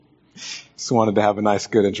Just wanted to have a nice,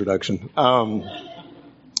 good introduction. How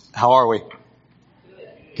are we?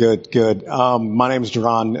 Good. My name is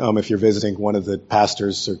Jerron. If you're visiting, one of the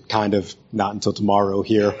pastors, or kind of, not until tomorrow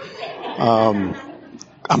here. I'm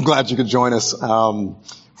glad you could join us.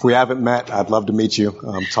 If we haven't met, I'd love to meet you,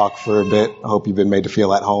 talk for a bit. I hope you've been made to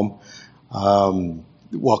feel at home.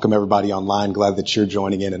 Welcome everybody online. Glad that you're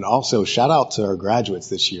joining in. And also shout out to our graduates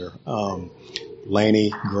this year. Laney,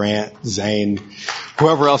 Grant, Zane,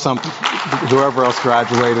 whoever else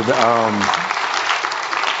graduated.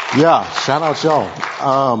 Shout out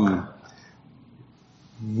y'all.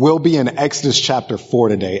 We'll be in Exodus chapter 4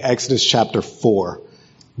 today. Exodus chapter 4.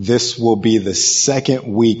 This will be the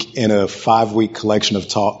second week in a 5-week collection of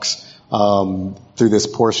talks through this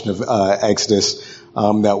portion of Exodus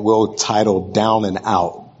that we'll title Down and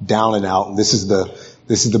Out. Down and Out. This is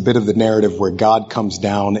the bit of the narrative where God comes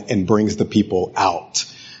down and brings the people out.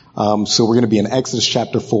 So we're going to be in Exodus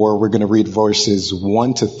chapter 4. We're going to read verses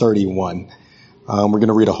 1 to 31. We're going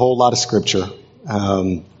to read a whole lot of scripture,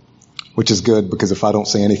 which is good because if I don't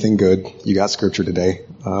say anything good, you got scripture today.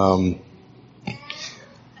 And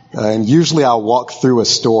usually I'll walk through a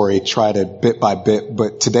story, try to bit by bit,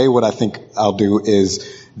 but today what I think I'll do is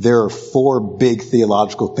there are 4 big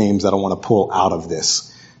theological themes that I want to pull out of this.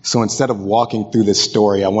 So instead of walking through this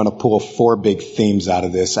story, I want to pull 4 big themes out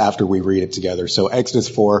of this after we read it together. So Exodus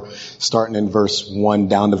 4, starting in verse 1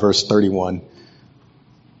 down to verse 31.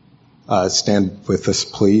 Stand with us,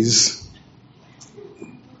 please.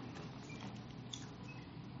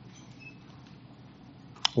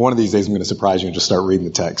 One of these days I'm going to surprise you and just start reading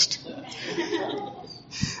the text.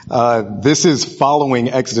 This is following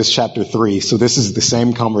Exodus chapter 3. So this is the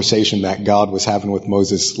same conversation that God was having with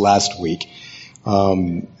Moses last week.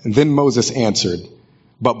 Then Moses answered,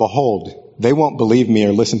 "But behold, they won't believe me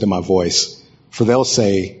or listen to my voice, for they'll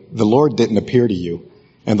say, 'The Lord didn't appear to you.'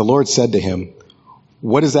 And the Lord said to him,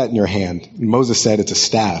 'What is that in your hand?' And Moses said, 'It's a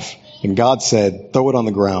staff.' And God said, 'Throw it on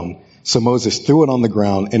the ground.' So Moses threw it on the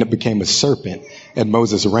ground, and it became a serpent, and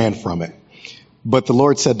Moses ran from it. But the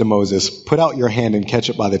Lord said to Moses, 'Put out your hand and catch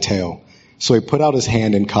it by the tail.' So he put out his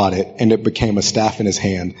hand and caught it, and it became a staff in his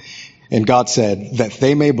hand. And God said, 'That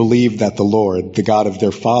they may believe that the Lord, the God of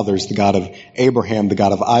their fathers, the God of Abraham, the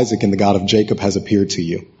God of Isaac, and the God of Jacob has appeared to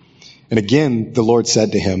you.' And again the Lord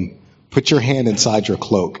said to him, 'Put your hand inside your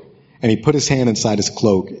cloak.' And he put his hand inside his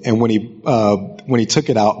cloak, and when he took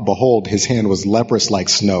it out, behold, his hand was leprous like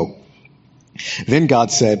snow. Then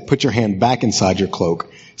God said, 'Put your hand back inside your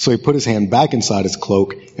cloak.' So he put his hand back inside his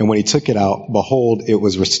cloak, and when he took it out, behold, it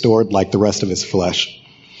was restored like the rest of his flesh.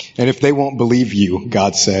 And if they won't believe you,"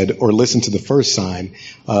 God said, "or listen to the first sign,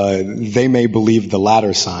 they may believe the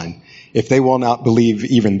latter sign. If they will not believe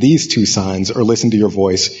even these 2 signs or listen to your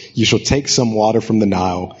voice, you shall take some water from the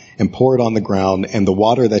Nile and pour it on the ground, and the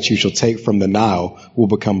water that you shall take from the Nile will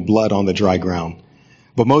become blood on the dry ground."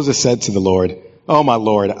 But Moses said to the Lord, "Oh, my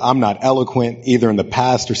Lord, I'm not eloquent, either in the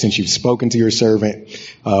past or since you've spoken to your servant,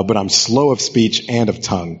 but I'm slow of speech and of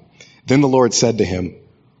tongue." Then the Lord said to him,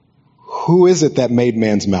 "Who is it that made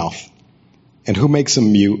man's mouth? And who makes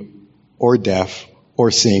him mute or deaf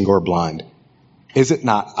or seeing or blind? Is it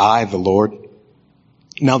not I, the Lord?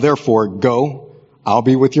 Now therefore, go, I'll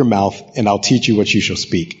be with your mouth, and I'll teach you what you shall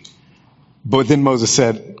speak." But then Moses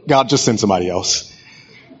said, "God, just send somebody else."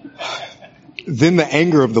 Then the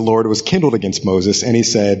anger of the Lord was kindled against Moses, and he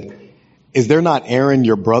said, "Is there not Aaron,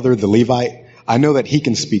 your brother, the Levite? I know that he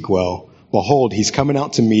can speak well. Behold, he's coming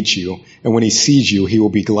out to meet you, and when he sees you, he will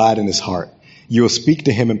be glad in his heart. You will speak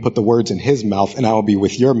to him and put the words in his mouth, and I will be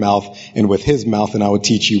with your mouth and with his mouth, and I will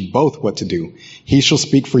teach you both what to do. He shall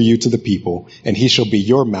speak for you to the people, and he shall be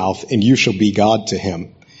your mouth, and you shall be God to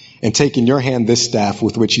him. And take in your hand this staff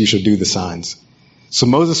with which you shall do the signs." So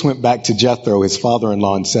Moses went back to Jethro, his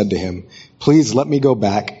father-in-law, and said to him, "Please let me go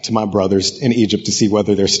back to my brothers in Egypt to see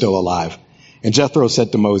whether they're still alive." And Jethro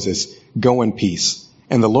said to Moses, "Go in peace."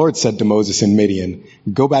 And the Lord said to Moses in Midian,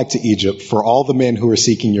 "Go back to Egypt, for all the men who are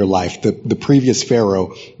seeking your life, the previous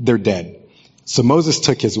Pharaoh, they're dead." So Moses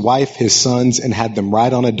took his wife, his sons, and had them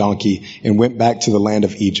ride on a donkey and went back to the land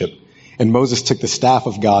of Egypt. And Moses took the staff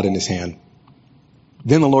of God in his hand.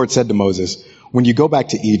 Then the Lord said to Moses, "When you go back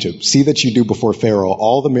to Egypt, see that you do before Pharaoh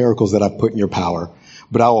all the miracles that I've put in your power.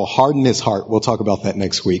 But I will harden his heart." We'll talk about that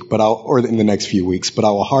next week, or in the next few weeks. "But I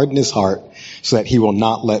will harden his heart so that he will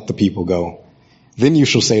not let the people go. Then you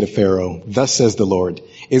shall say to Pharaoh, 'Thus says the Lord,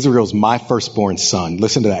 Israel's my firstborn son.'"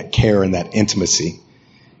 Listen to that care and that intimacy.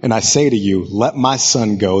 "And I say to you, let my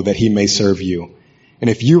son go that he may serve you. And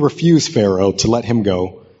if you refuse Pharaoh to let him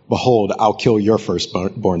go, behold, I'll kill your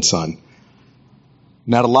firstborn son."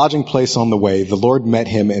 Now at a lodging place on the way, the Lord met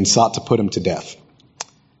him and sought to put him to death.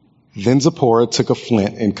 Then Zipporah took a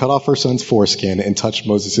flint and cut off her son's foreskin and touched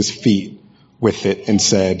Moses' feet with it and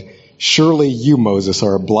said, "Surely you, Moses,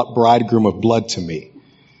 are a bridegroom of blood to me."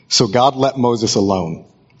 So God let Moses alone.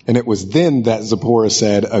 And it was then that Zipporah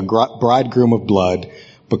said, "A bridegroom of blood,"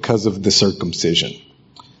 because of the circumcision.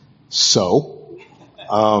 So,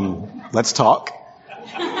 let's talk.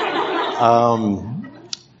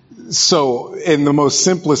 So in the most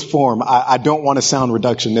simplest form, I don't want to sound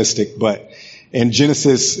reductionistic, but in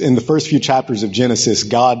Genesis, in the first few chapters of Genesis,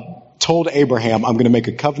 God told Abraham, "I'm going to make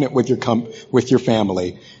a covenant with your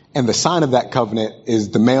family. And the sign of that covenant is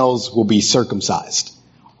the males will be circumcised.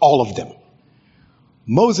 All of them."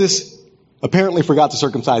 Moses apparently forgot to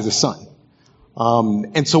circumcise his son.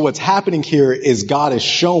 And so what's happening here is God is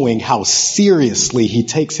showing how seriously he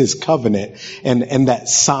takes his covenant and that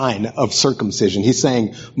sign of circumcision. He's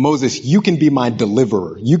saying, "Moses, you can be my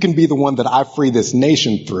deliverer. You can be the one that I free this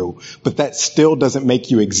nation through, but that still doesn't make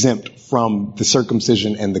you exempt from the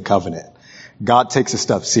circumcision and the covenant." God takes his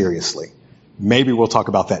stuff seriously. Maybe we'll talk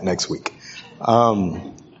about that next week.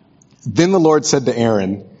 Then the Lord said to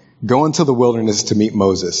Aaron, "Go into the wilderness to meet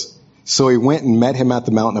Moses." So he went and met him at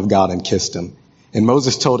the mountain of God and kissed him. And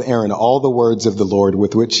Moses told Aaron all the words of the Lord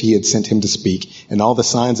with which he had sent him to speak, and all the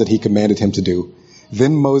signs that he commanded him to do.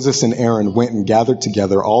 Then Moses and Aaron went and gathered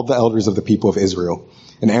together all the elders of the people of Israel.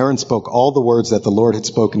 And Aaron spoke all the words that the Lord had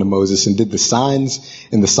spoken to Moses and did the signs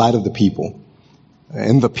in the sight of the people.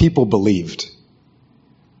 And the people believed.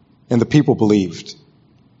 And the people believed.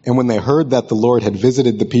 And when they heard that the Lord had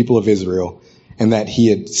visited the people of Israel and that he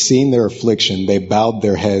had seen their affliction, they bowed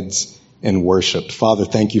their heads and worshiped. Father,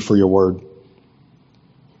 thank you for your word.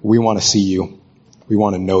 We want to see you. We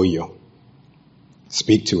want to know you.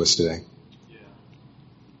 Speak to us today.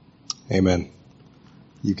 Yeah. Amen.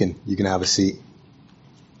 You can have a seat.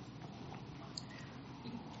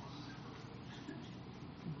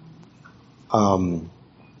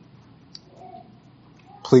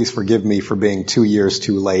 Please forgive me for being 2 years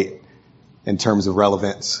too late in terms of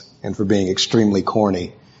relevance and for being extremely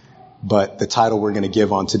corny. But the title we're going to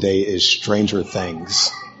give on today is Stranger Things.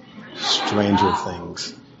 Stranger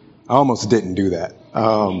Things. I almost didn't do that.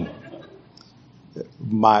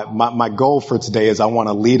 My goal for today is I want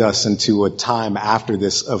to lead us into a time after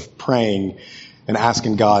this of praying and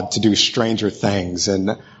asking God to do stranger things.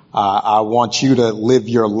 And I want you to live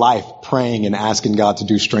your life praying and asking God to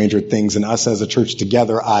do stranger things. And us as a church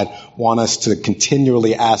together, I want us to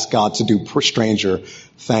continually ask God to do stranger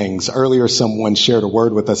things. Earlier, someone shared a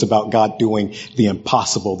word with us about God doing the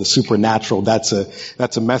impossible, the supernatural. That's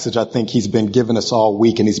a message I think he's been giving us all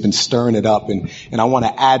week, and he's been stirring it up. And I want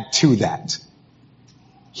to add to that.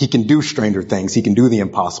 He can do stranger things. He can do the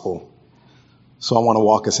impossible. So I want to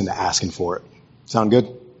walk us into asking for it. Sound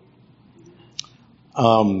good?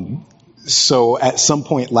 So at some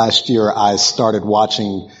point last year, I started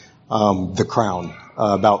watching The Crown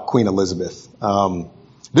about Queen Elizabeth.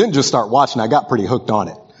 Didn't just start watching, I got pretty hooked on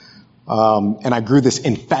it. And I grew this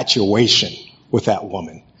infatuation with that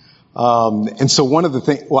woman. And so one of the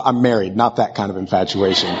things, well, I'm married, not that kind of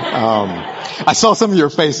infatuation. I saw some of your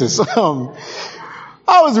faces.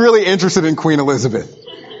 I was really interested in Queen Elizabeth.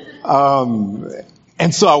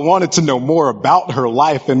 And so I wanted to know more about her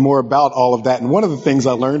life and more about all of that. And one of the things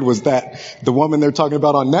I learned was that the woman they're talking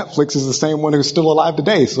about on Netflix is the same one who's still alive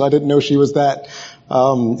today. So I didn't know she was that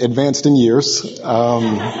advanced in years. So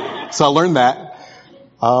I learned that.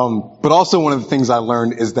 But also one of the things I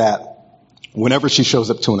learned is that whenever she shows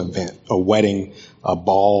up to an event, a wedding, a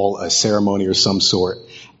ball, a ceremony of some sort,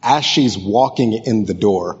 as she's walking in the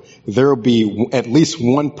door, there will be at least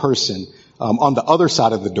one person on the other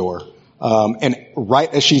side of the door. And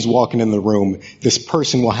right as she's walking in the room, this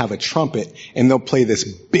person will have a trumpet and they'll play this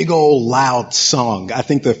big old loud song. I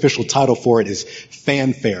think the official title for it is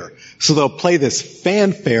fanfare. So they'll play this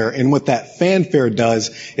fanfare, and what that fanfare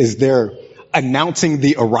does is they're announcing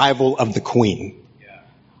the arrival of the Queen.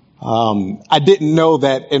 I didn't know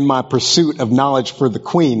that in my pursuit of knowledge for the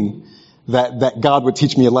Queen that God would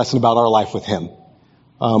teach me a lesson about our life with him.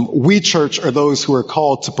 We, church, are those who are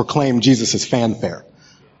called to proclaim Jesus' fanfare.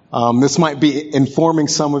 This might be informing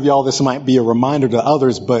some of y'all. This might be a reminder to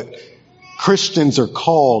others, but Christians are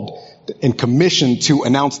called and commissioned to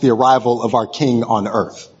announce the arrival of our King on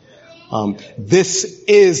earth. This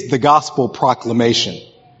is the gospel proclamation.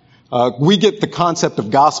 We get the concept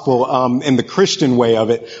of gospel in the Christian way of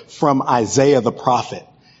it from Isaiah the prophet.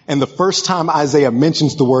 And the first time Isaiah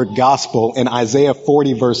mentions the word gospel in Isaiah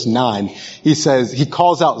 40 verse 9, he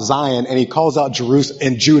calls out Zion and he calls out Jerusalem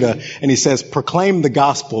and Judah, and he says, proclaim the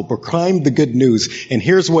gospel, proclaim the good news. And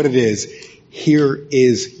here's what it is. Here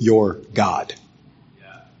is your God.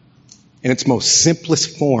 In its most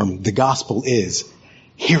simplest form, the gospel is,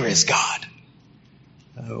 here is God.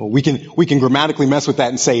 We can grammatically mess with that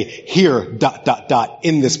and say, here, ...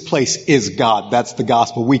 in this place is God. That's the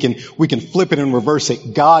gospel. We can flip it and reverse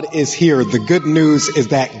it. God is here. The good news is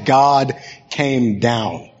that God came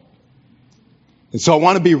down. And so I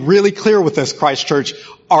want to be really clear with this, Christ Church.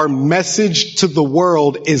 Our message to the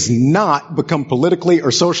world is not become politically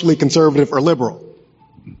or socially conservative or liberal.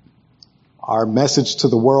 Our message to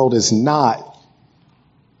the world is not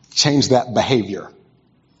change that behavior.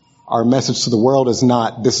 Our message to the world is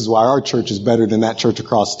not, this is why our church is better than that church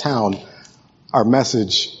across town. Our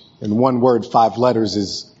message, in one word, 5 letters,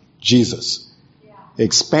 is Jesus.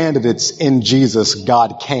 Expanded, it's in Jesus,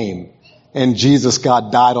 God came. In Jesus,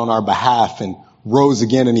 God died on our behalf and rose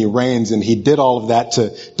again, and he reigns, and he did all of that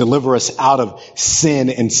to deliver us out of sin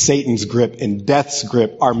and Satan's grip and death's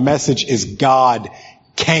grip. Our message is God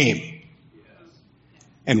came.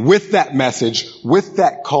 And with that message, with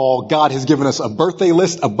that call, God has given us a birthday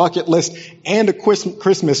list, a bucket list, and a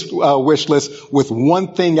Christmas wish list with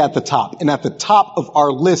one thing at the top. And at the top of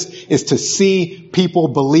our list is to see people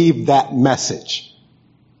believe that message.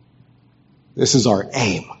 This is our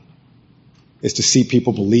aim, is to see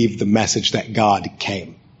people believe the message that God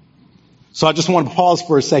came. So I just want to pause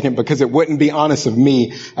for a second, because it wouldn't be honest of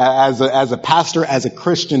me as a pastor, as a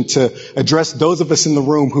Christian, to address those of us in the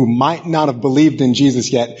room who might not have believed in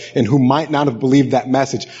Jesus yet and who might not have believed that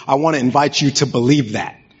message. I want to invite you to believe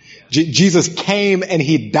that. Jesus came and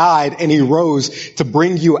he died and he rose to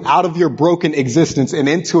bring you out of your broken existence and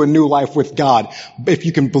into a new life with God. If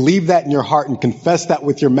you can believe that in your heart and confess that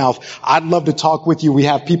with your mouth, I'd love to talk with you. We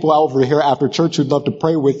have people over here after church who'd love to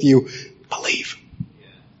pray with you. Believe.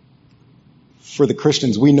 For the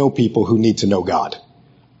Christians, we know people who need to know God.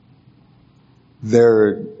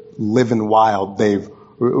 They're living wild. They've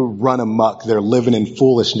run amok. They're living in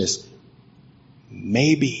foolishness.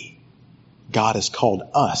 Maybe God has called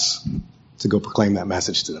us to go proclaim that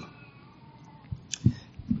message to them.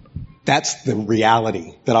 That's the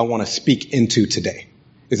reality that I want to speak into today,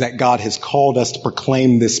 is that God has called us to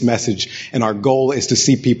proclaim this message, and our goal is to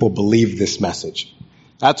see people believe this message.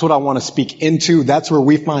 That's what I want to speak into. That's where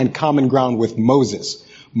we find common ground with Moses.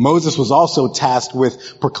 Moses was also tasked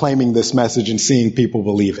with proclaiming this message and seeing people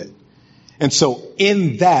believe it. And so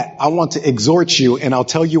in that, I want to exhort you, and I'll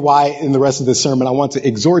tell you why in the rest of this sermon. I want to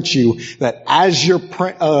exhort you that as you're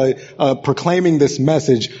proclaiming this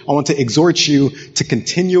message, I want to exhort you to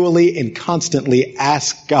continually and constantly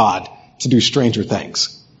ask God to do stranger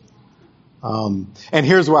things. And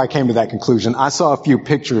here's where I came to that conclusion. I saw a few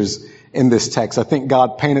pictures in this text. I think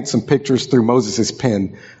God painted some pictures through Moses'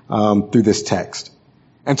 pen through this text.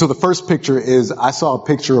 And so the first picture is, I saw a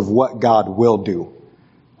picture of what God will do.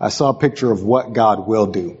 I saw a picture of what God will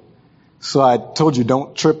do. So I told you,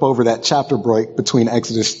 don't trip over that chapter break between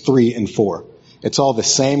Exodus 3 and 4. It's all the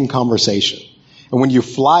same conversation. And when you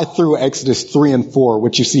fly through Exodus 3 and 4,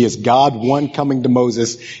 what you see is God, one, coming to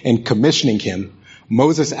Moses and commissioning him.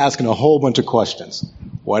 Moses asking a whole bunch of questions.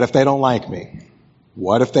 What if they don't like me?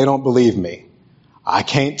 What if they don't believe me? I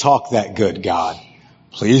can't talk that good, God.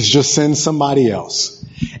 Please just send somebody else.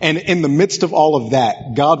 And in the midst of all of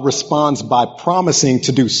that, God responds by promising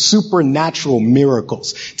to do supernatural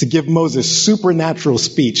miracles, to give Moses supernatural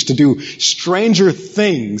speech, to do stranger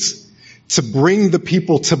things to bring the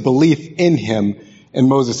people to belief in him and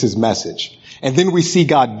Moses' message. And then we see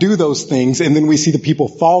God do those things, and then we see the people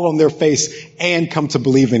fall on their face and come to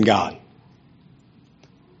believe in God.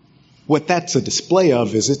 What that's a display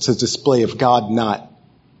of is it's a display of God not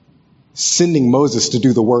sending Moses to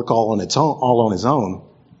do the work all on his own,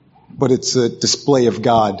 but it's a display of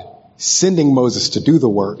God sending Moses to do the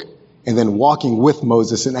work and then walking with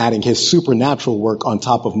Moses and adding his supernatural work on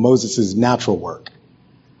top of Moses' natural work.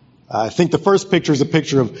 I think the first picture is a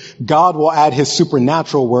picture of God will add his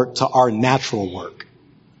supernatural work to our natural work.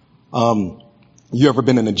 You ever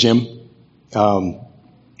been in a gym?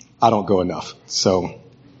 I don't go enough. So,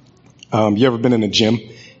 you ever been in a gym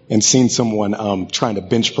and seen someone trying to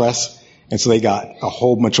bench press? And so they got a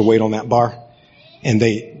whole bunch of weight on that bar, and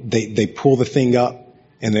they pull the thing up,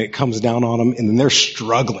 and then it comes down on them, and then they're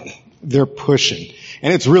struggling. They're pushing.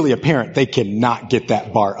 And it's really apparent they cannot get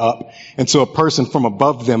that bar up. And so a person from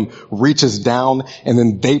above them reaches down, and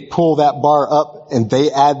then they pull that bar up, and they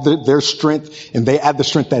add their strength, and they add the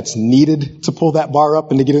strength that's needed to pull that bar up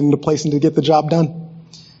and to get it into place and to get the job done.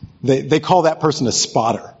 They call that person a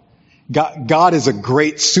spotter. God is a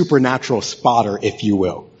great supernatural spotter, if you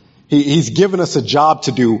will. He's given us a job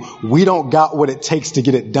to do. We don't got what it takes to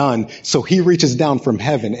get it done. So he reaches down from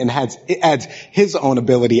heaven and adds his own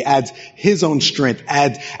ability, adds his own strength,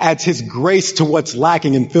 adds his grace to what's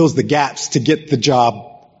lacking and fills the gaps to get the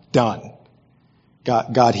job done.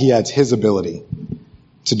 God, he adds his ability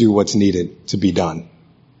to do what's needed to be done.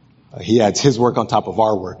 He adds his work on top of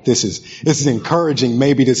our work. This is encouraging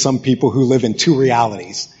maybe to some people who live in two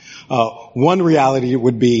realities. One reality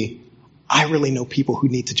would be, I really know people who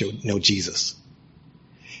need to know Jesus.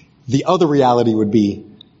 The other reality would be,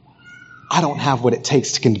 I don't have what it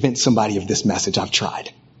takes to convince somebody of this message. I've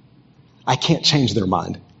tried. I can't change their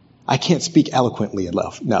mind. I can't speak eloquently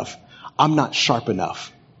enough. I'm not sharp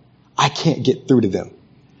enough. I can't get through to them.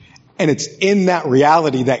 And it's in that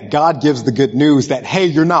reality that God gives the good news that, hey,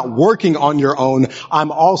 you're not working on your own.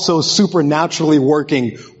 I'm also supernaturally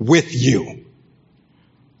working with you.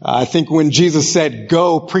 I think when Jesus said,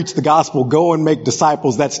 go preach the gospel, go and make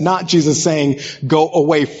disciples, that's not Jesus saying, go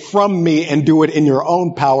away from me and do it in your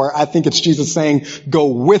own power. I think it's Jesus saying, go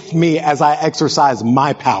with me as I exercise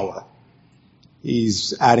my power.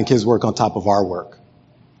 He's adding his work on top of our work.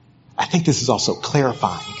 I think this is also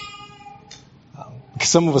clarifying. Because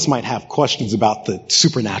some of us might have questions about the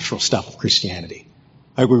supernatural stuff of Christianity.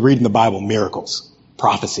 Like we read in the Bible, miracles,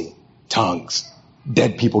 prophecy, tongues,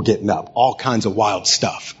 dead people getting up, all kinds of wild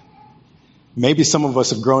stuff. Maybe some of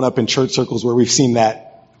us have grown up in church circles where we've seen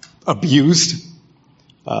that abused,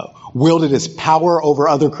 wielded as power over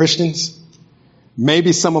other Christians.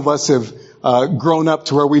 Maybe some of us have grown up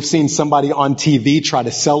to where we've seen somebody on TV try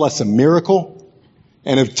to sell us a miracle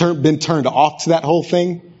and have been turned off to that whole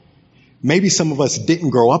thing. Maybe some of us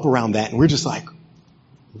didn't grow up around that and we're just like,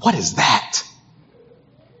 what is that?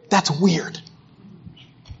 That's weird.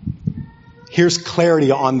 Here's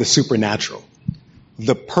clarity on the supernatural.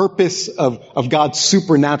 The purpose of God's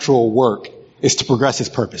supernatural work is to progress his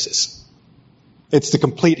purposes. It's to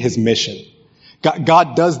complete his mission.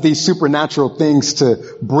 God does these supernatural things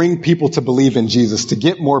to bring people to believe in Jesus, to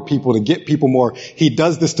get more people, to get people more. He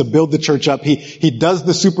does this to build the church up. He does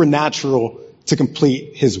the supernatural to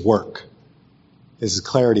complete his work. This is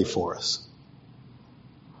clarity for us.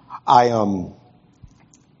 I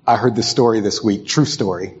heard this story this week, true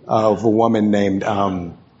story, of a woman named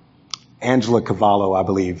Angela Cavallo, I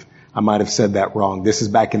believe. I might have said that wrong. This is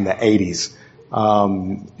back in the 80s.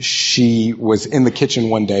 She was in the kitchen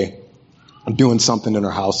one day doing something in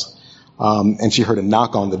her house, and she heard a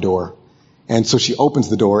knock on the door. And so she opens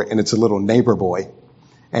the door, and it's a little neighbor boy.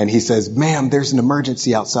 And he says, "Ma'am, there's an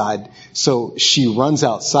emergency outside." So she runs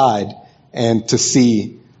outside and to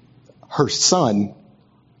see her son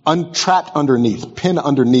pinned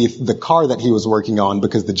underneath the car that he was working on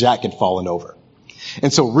because the jack had fallen over.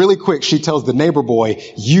 And so really quick, she tells the neighbor boy,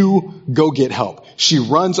 "You go get help." She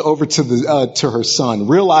runs over to her son,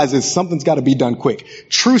 realizes something's got to be done quick.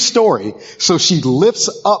 True story. So she lifts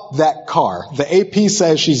up that car. The AP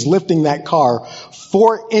says she's lifting that car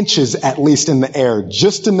 4 inches at least in the air,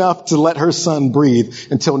 just enough to let her son breathe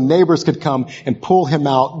until neighbors could come and pull him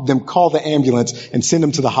out, then call the ambulance and send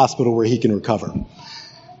him to the hospital where he can recover.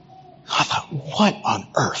 I thought, what on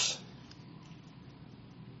earth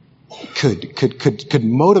could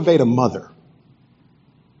motivate a mother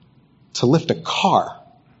to lift a car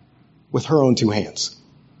with her own 2 hands?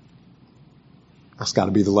 That's got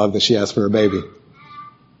to be the love that she has for her baby.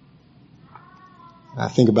 I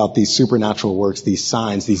think about these supernatural works, these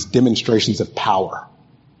signs, these demonstrations of power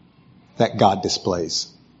that God displays.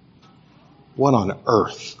 What on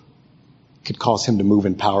earth could cause him to move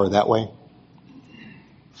in power that way?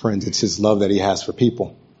 Friends, it's his love that he has for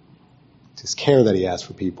people. It's his care that he has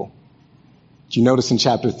for people. Did you notice in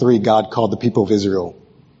chapter 3, God called the people of Israel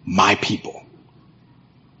my people?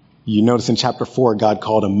 You notice in chapter 4, God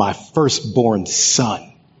called him my firstborn son.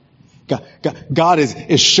 God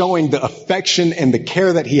is showing the affection and the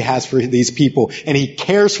care that he has for these people. And he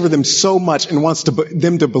cares for them so much and wants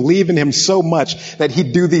them to believe in him so much that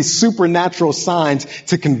he'd do these supernatural signs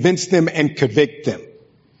to convince them and convict them.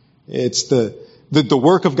 It's the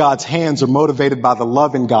work of God's hands are motivated by the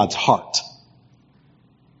love in God's heart.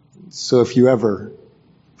 So if you ever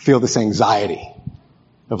feel this anxiety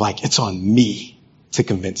of like, it's on me to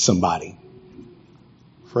convince somebody,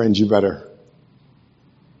 friends, you better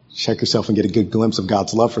check yourself and get a good glimpse of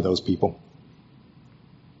God's love for those people.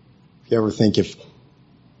 If you ever think if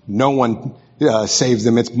no one saves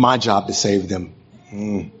them, it's my job to save them.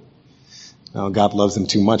 No, God loves them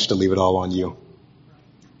too much to leave it all on you.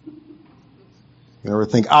 You ever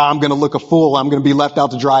think, I'm going to look a fool, I'm going to be left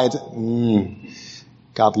out to dry.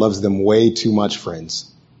 God loves them way too much,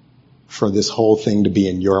 friends, for this whole thing to be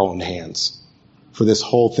in your own hands, for this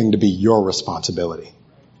whole thing to be your responsibility.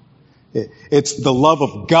 It's the love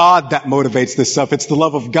of God that motivates this stuff. It's the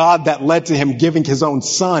love of God that led to him giving his own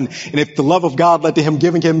son. And if the love of God led to him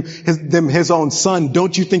giving them his own son,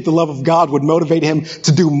 don't you think the love of God would motivate him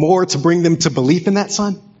to do more to bring them to belief in that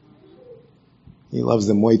son? He loves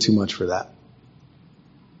them way too much for that.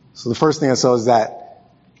 So the first thing I saw is that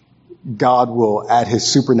God will add his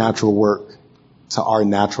supernatural work to our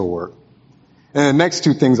natural work. And the next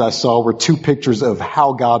two things I saw were two pictures of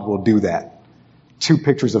how God will do that. Two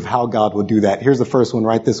pictures of how God will do that. Here's the first one.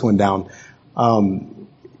 Write this one down.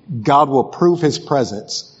 God will prove his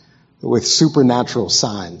presence with supernatural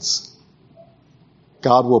signs.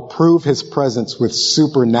 God will prove his presence with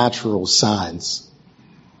supernatural signs.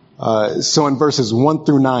 So in verses 1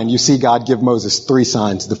 through 9, you see God give Moses three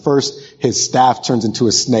signs. The first, his staff turns into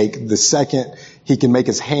a snake. The second, he can make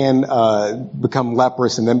his hand become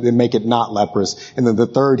leprous and then make it not leprous. And then the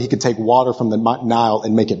third, he could take water from the Nile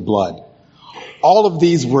and make it blood. All of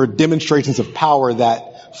these were demonstrations of power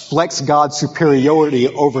that flex God's superiority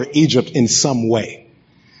over Egypt in some way.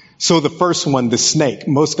 So the first one, the snake,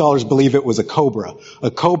 most scholars believe it was a cobra. A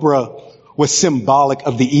cobra was symbolic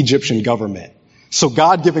of the Egyptian government. So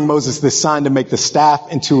God giving Moses this sign to make the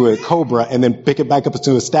staff into a cobra and then pick it back up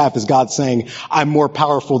into a staff is God saying, I'm more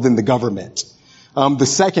powerful than the government. The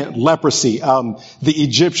second, leprosy. The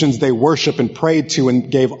Egyptians, they worship and prayed to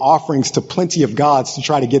and gave offerings to plenty of gods to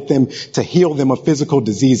try to get them to heal them of physical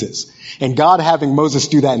diseases. And God having Moses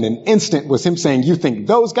do that in an instant was him saying, you think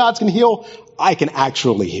those gods can heal? I can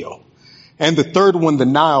actually heal. And the third one, the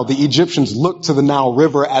Nile, the Egyptians looked to the Nile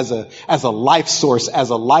River as a life source, as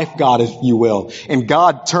a life god, if you will. And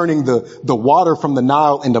God turning the water from the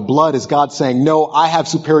Nile into blood is God saying, no, I have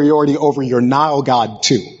superiority over your Nile god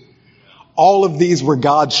too. All of these were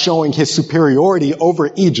God showing his superiority over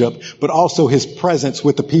Egypt, but also his presence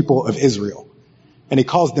with the people of Israel. And he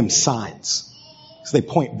calls them signs. So they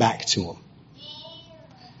point back to him.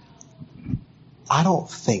 I don't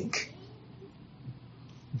think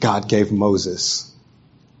God gave Moses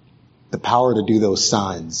the power to do those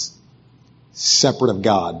signs separate of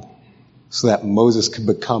God so that Moses could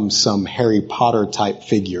become some Harry Potter type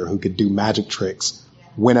figure who could do magic tricks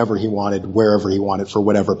whenever he wanted, wherever he wanted, for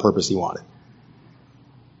whatever purpose he wanted.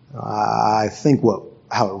 I think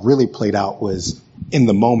how it really played out was in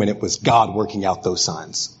the moment it was God working out those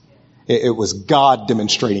signs. It was God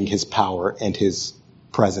demonstrating his power and his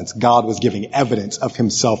presence. God was giving evidence of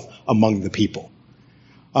himself among the people.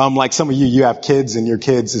 Like some of you have kids, and your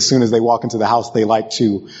kids, as soon as they walk into the house, they like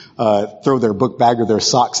to throw their book bag or their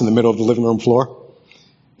socks in the middle of the living room floor.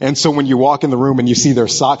 And so when you walk in the room and you see their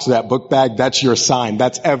socks or that book bag, that's your sign.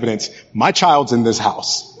 That's evidence. My child's in this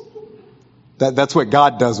house. That's what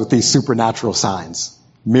God does with these supernatural signs.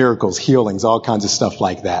 Miracles, healings, all kinds of stuff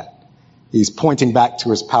like that. He's pointing back to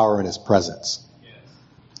his power and his presence.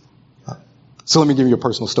 So let me give you a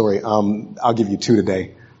personal story. I'll give you two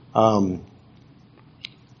today.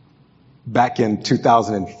 Back in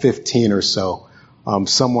 2015 or so,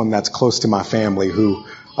 someone that's close to my family who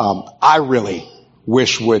I really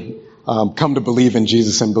wish would come to believe in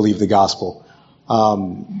Jesus and believe the gospel.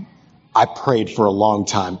 I prayed for a long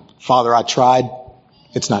time. Father, I tried.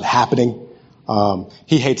 It's not happening.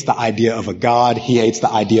 He hates the idea of a God. He hates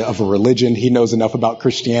the idea of a religion. He knows enough about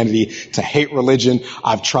Christianity to hate religion.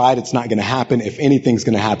 I've tried. It's not going to happen. If anything's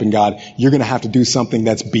going to happen, God, you're going to have to do something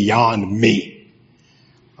that's beyond me.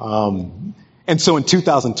 And so in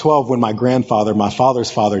 2012, when my grandfather, my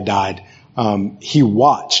father's father, died, he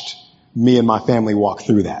watched me and my family walk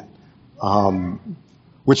through that,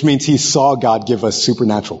 which means he saw God give us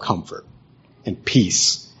supernatural comfort and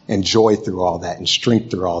peace and joy through all that and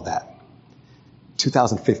strength through all that.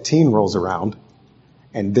 2015 rolls around,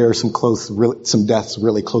 and there are some deaths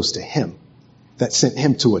really close to him that sent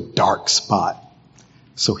him to a dark spot.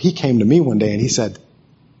 So he came to me one day and he said,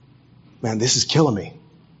 man, this is killing me.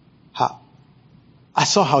 I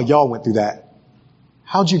saw how y'all went through that.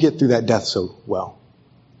 How'd you get through that death so well?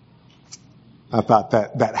 I thought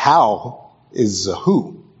that how is a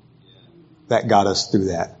who that got us through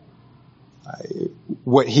that.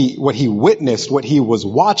 What he witnessed, what he was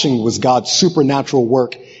watching was God's supernatural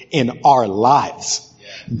work in our lives.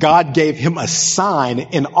 God gave him a sign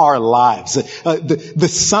in our lives. The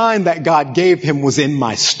sign that God gave him was in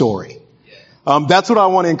my story. That's what I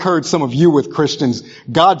want to encourage some of you with, Christians.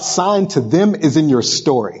 God's sign to them is in your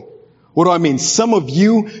story. What do I mean? Some of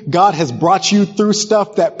you, God has brought you through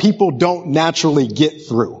stuff that people don't naturally get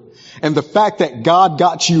through. And the fact that God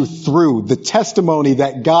got you through, the testimony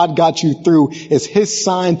that God got you through is his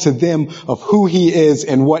sign to them of who he is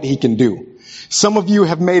and what he can do. Some of you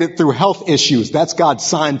have made it through health issues. That's God's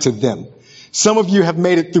sign to them. Some of you have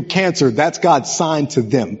made it through cancer. That's God's sign to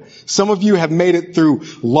them. Some of you have made it through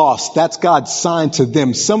loss. That's God's sign to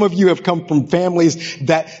them. Some of you have come from families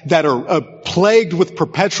that are plagued with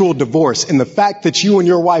perpetual divorce. And the fact that you and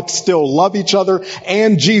your wife still love each other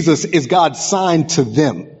and Jesus is God's sign to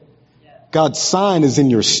them. God's sign is in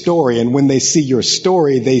your story. And when they see your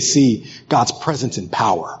story, they see God's presence and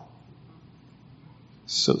power.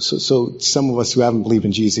 So some of us who haven't believed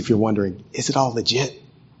in Jesus, if you're wondering, is it all legit?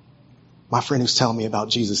 My friend who's telling me about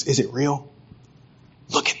Jesus, is it real?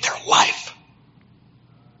 Look at their life.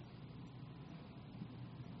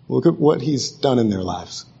 Look at what he's done in their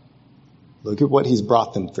lives. Look at what he's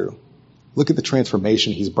brought them through. Look at the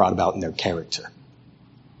transformation he's brought about in their character.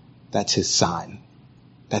 That's his sign.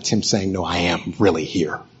 That's him saying, no, I am really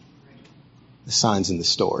here. The sign's in the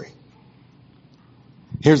story.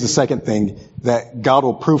 Here's the second thing, that God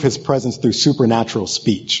will prove his presence through supernatural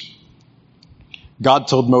speech. God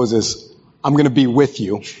told Moses, I'm going to be with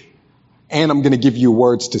you, and I'm going to give you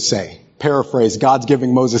words to say. Paraphrase, God's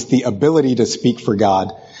giving Moses the ability to speak for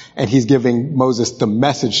God, and he's giving Moses the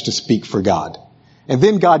message to speak for God. And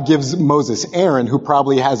then God gives Moses Aaron, who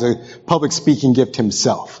probably has a public speaking gift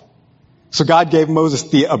himself. So God gave Moses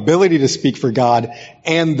the ability to speak for God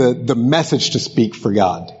and the message to speak for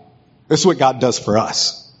God. This is what God does for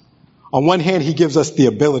us. On one hand, he gives us the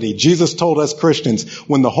ability. Jesus told us Christians,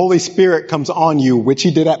 when the Holy Spirit comes on you, which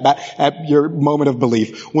he did at your moment of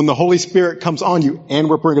belief, when the Holy Spirit comes on you, and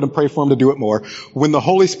we're going to pray for him to do it more, when the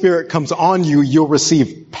Holy Spirit comes on you, you'll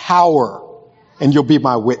receive power and you'll be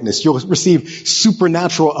my witness. You'll receive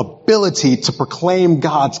supernatural ability to proclaim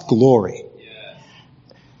God's glory.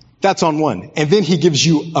 That's on one. And then he gives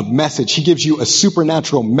you a message. He gives you a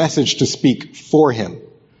supernatural message to speak for him.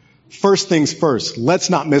 First things first, let's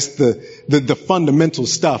not miss the fundamental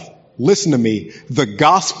stuff. Listen to me. The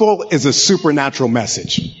gospel is a supernatural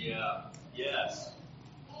message. Yeah. Yes.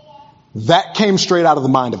 That came straight out of the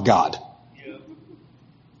mind of God. Yeah.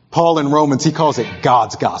 Paul in Romans, he calls it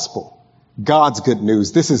God's gospel. God's good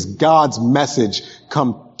news. This is God's message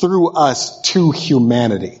come through us to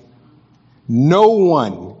humanity. No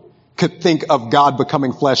one could think of God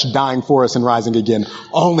becoming flesh, dying for us and rising again.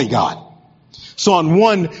 Only God. So on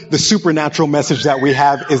one, the supernatural message that we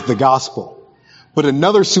have is the gospel. But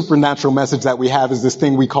another supernatural message that we have is this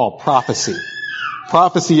thing we call prophecy.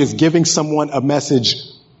 Prophecy is giving someone a message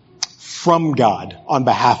from God on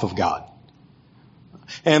behalf of God.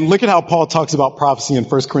 And look at how Paul talks about prophecy in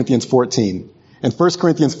 1 Corinthians 14. In 1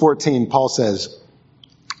 Corinthians 14, Paul says,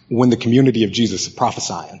 when the community of Jesus is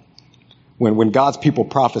prophesying, when God's people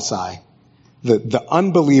prophesy, the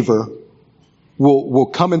unbeliever will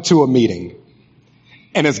come into a meeting.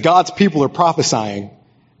 And as God's people are prophesying,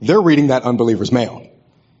 they're reading that unbeliever's mail.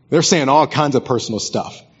 They're saying all kinds of personal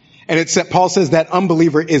stuff. And Paul says that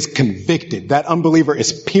unbeliever is convicted. That unbeliever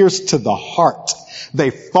is pierced to the heart. They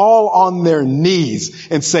fall on their knees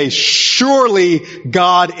and say, surely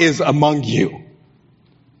God is among you.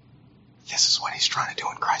 This is what he's trying to do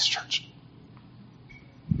in Christ Church.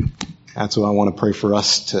 That's what I want to pray for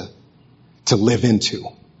us to live into,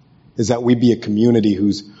 is that we be a community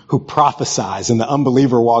who prophesies, and the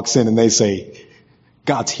unbeliever walks in and they say,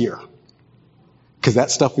 God's here. Because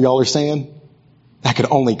that stuff y'all are saying, that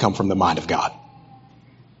could only come from the mind of God.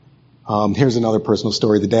 Here's another personal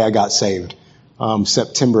story. The day I got saved,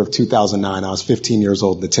 September of 2009, I was 15 years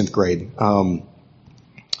old in the 10th grade.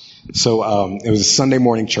 It was a Sunday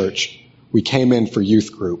morning church. We came in for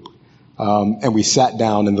youth group. And we sat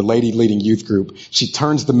down, and the lady leading youth group, she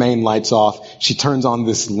turns the main lights off. She turns on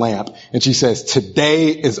this lamp and she says, today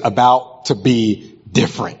is about to be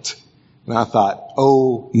different. And I thought,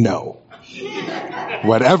 oh no,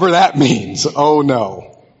 whatever that means. Oh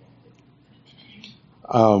no.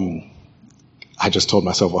 I just told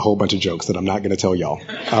myself a whole bunch of jokes that I'm not going to tell y'all.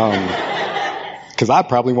 Cause I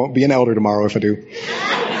probably won't be an elder tomorrow if I do.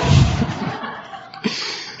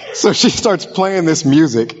 So she starts playing this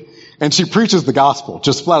music. And she preaches the gospel,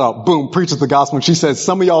 just flat out, boom, preaches the gospel. And she says,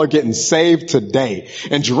 some of y'all are getting saved today.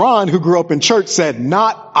 And Jerron, who grew up in church, said,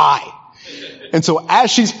 not I. And so as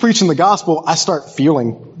she's preaching the gospel, I start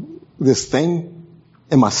feeling this thing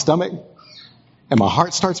in my stomach. And my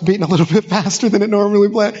heart starts beating a little bit faster than it normally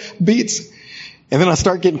beats. And then I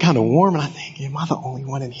start getting kind of warm, and I think, am I the only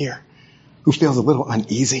one in here who feels a little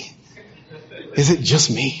uneasy? Is it just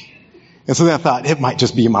me? And so then I thought, it might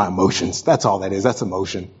just be my emotions. That's all that is. That's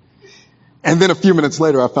emotion. And then a few minutes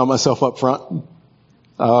later, I found myself up front.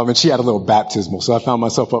 And she had a little baptismal. So I found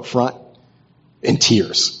myself up front in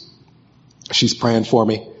tears. She's praying for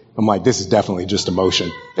me. I'm like, this is definitely just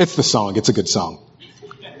emotion. It's the song. It's a good song.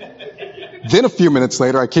 Then a few minutes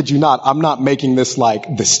later, I kid you not, I'm not making this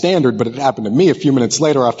like the standard, but it happened to me. A few minutes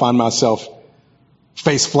later, I find myself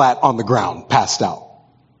face flat on the ground, passed out.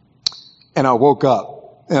 And I woke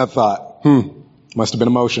up and I thought, must have been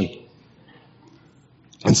emotion.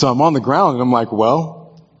 And so I'm on the ground and I'm like,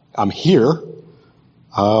 well, I'm here.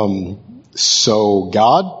 So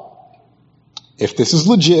God, if this is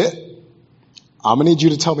legit, I'm going to need you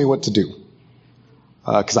to tell me what to do.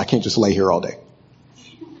 Cause I can't just lay here all day.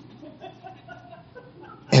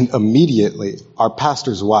 And immediately our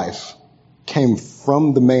pastor's wife came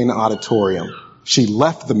from the main auditorium. She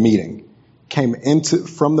left the meeting, came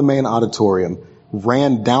from the main auditorium,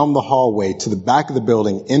 ran down the hallway to the back of the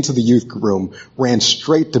building into the youth room, ran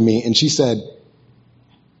straight to me, and she said,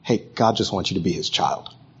 hey, God just wants you to be his child.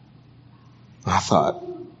 I thought,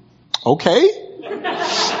 okay.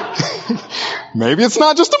 Maybe it's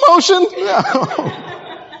not just emotion.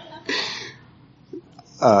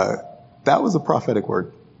 That was a prophetic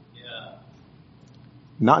word. Yeah.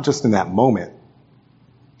 Not just in that moment.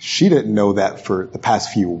 She didn't know that for the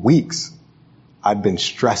past few weeks I'd been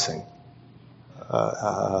stressing.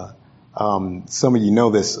 Some of you know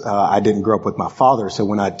this. I didn't grow up with my father. So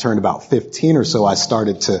when I turned about 15 or so, I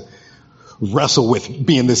started to wrestle with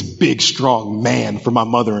being this big, strong man for my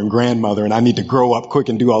mother and grandmother. And I need to grow up quick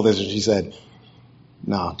and do all this. And she said,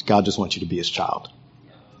 no, God just wants you to be his child.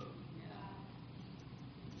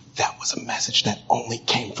 That was a message that only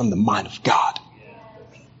came from the mind of God.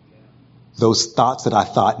 Those thoughts that I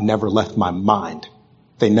thought never left my mind.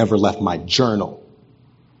 They never left my journal.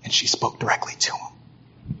 And she spoke directly to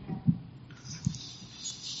him.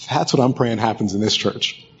 That's what I'm praying happens in this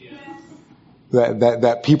church.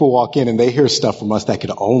 That people walk in and they hear stuff from us that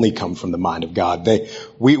could only come from the mind of God.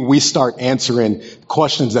 We start answering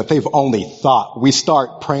questions that they've only thought. We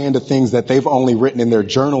start praying to things that they've only written in their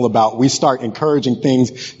journal about. We start encouraging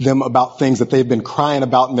them about things that they've been crying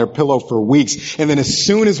about in their pillow for weeks. And then as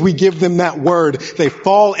soon as we give them that word, they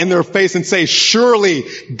fall in their face and say, surely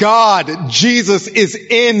God, Jesus is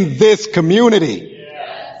in this community.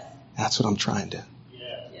 Yes. That's what I'm trying to.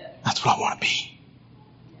 Yes. That's what I want to be.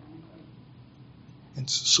 And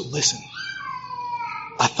so listen,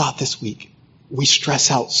 I thought this week we stress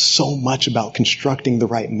out so much about constructing the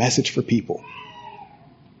right message for people.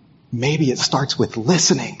 Maybe it starts with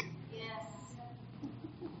listening.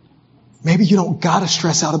 Maybe you don't gotta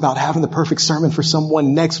stress out about having the perfect sermon for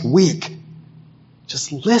someone next week.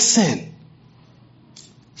 Just listen.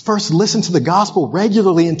 First, listen to the gospel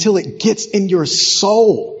regularly until it gets in your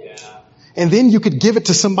soul. And then you could give it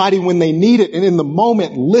to somebody when they need it. And in the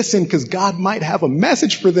moment, listen, because God might have a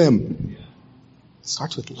message for them. It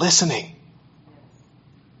starts with listening.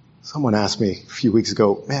 Someone asked me a few weeks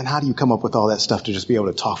ago, man, how do you come up with all that stuff to just be able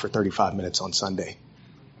to talk for 35 minutes on Sunday?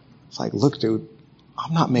 It's like, look, dude,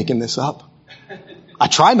 I'm not making this up. I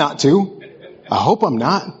try not to. I hope I'm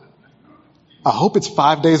not. I hope it's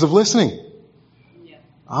 5 days of listening.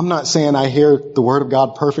 I'm not saying I hear the word of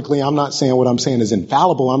God perfectly. I'm not saying what I'm saying is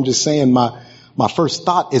infallible. I'm just saying my first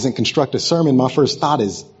thought isn't construct a sermon. My first thought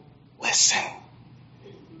is listen.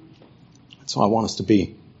 That's what I want us to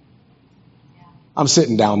be. I'm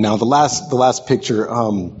sitting down now. The last picture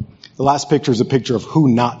is a picture of who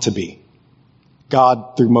not to be.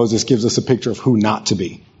 God, through Moses, gives us a picture of who not to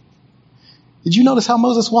be. Did you notice how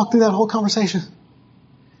Moses walked through that whole conversation?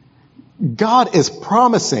 God is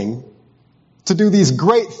promising to do these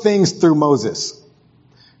great things through Moses.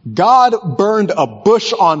 God burned a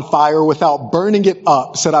bush on fire without burning it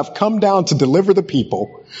up, said, I've come down to deliver the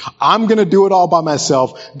people. I'm going to do it all by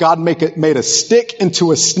myself. God made a stick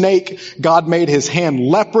into a snake. God made his hand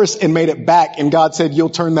leprous and made it back. And God said,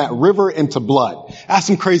 you'll turn that river into blood. That's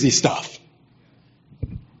some crazy stuff.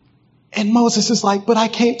 And Moses is like, but I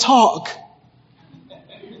can't talk.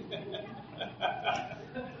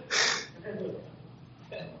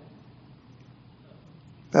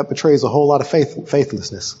 That betrays a whole lot of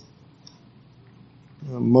faithlessness.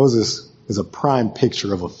 Moses is a prime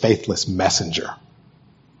picture of a faithless messenger.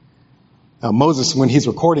 Now, Moses, when he's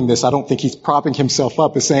recording this, I don't think he's propping himself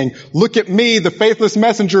up as saying, look at me, the faithless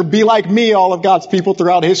messenger, be like me, all of God's people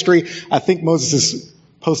throughout history. I think Moses is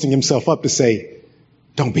posting himself up to say,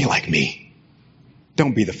 don't be like me.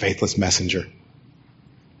 Don't be the faithless messenger.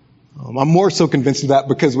 I'm more so convinced of that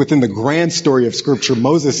because within the grand story of Scripture,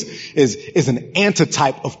 Moses is an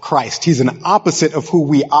antitype of Christ. He's an opposite of who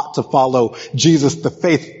we ought to follow. Jesus, the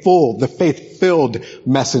faithful, the faith-filled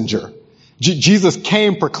messenger. Jesus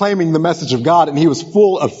came proclaiming the message of God, and he was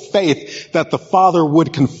full of faith that the Father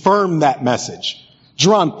would confirm that message.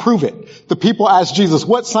 Jerron, prove it. The people asked Jesus,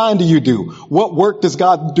 what sign do you do? What work does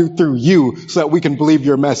God do through you so that we can believe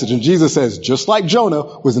your message? And Jesus says, just like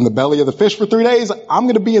Jonah was in the belly of the fish for 3 days, I'm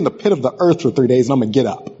going to be in the pit of the earth for 3 days and I'm going to get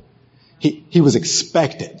up. He was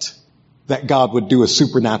expectant that God would do a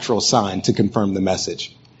supernatural sign to confirm the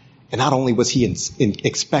message. And not only was he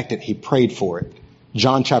expectant, he prayed for it.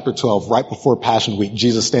 John chapter 12, right before Passion Week,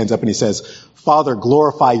 Jesus stands up and he says, Father,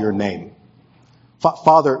 glorify your name.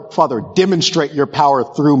 Father, demonstrate your power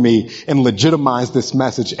through me and legitimize this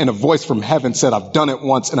message. And a voice from heaven said, I've done it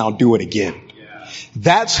once and I'll do it again. Yeah.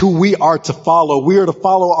 That's who we are to follow. We are to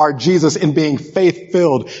follow our Jesus in being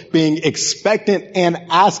faith-filled, being expectant and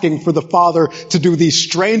asking for the Father to do these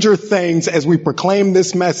stranger things as we proclaim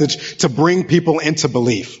this message to bring people into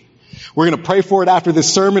belief. We're going to pray for it after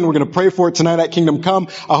this sermon. We're going to pray for it tonight at Kingdom Come.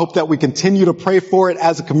 I hope that we continue to pray for it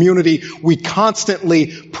as a community. We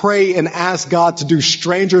constantly pray and ask God to do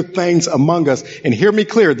stranger things among us. And hear me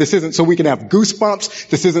clear, this isn't so we can have goosebumps.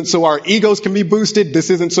 This isn't so our egos can be boosted. This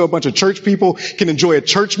isn't so a bunch of church people can enjoy a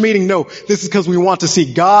church meeting. No, this is because we want to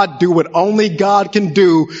see God do what only God can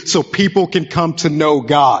do so people can come to know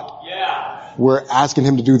God. Yeah. We're asking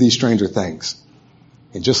him to do these stranger things.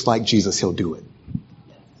 And just like Jesus, he'll do it.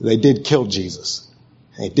 They did kill Jesus.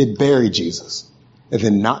 They did bury Jesus. And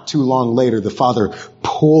then not too long later, the Father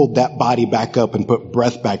pulled that body back up and put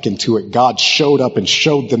breath back into it. God showed up and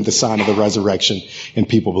showed them the sign of the resurrection, and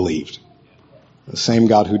people believed. The same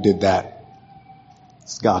God who did that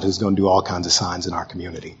is God who's going to do all kinds of signs in our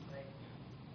community.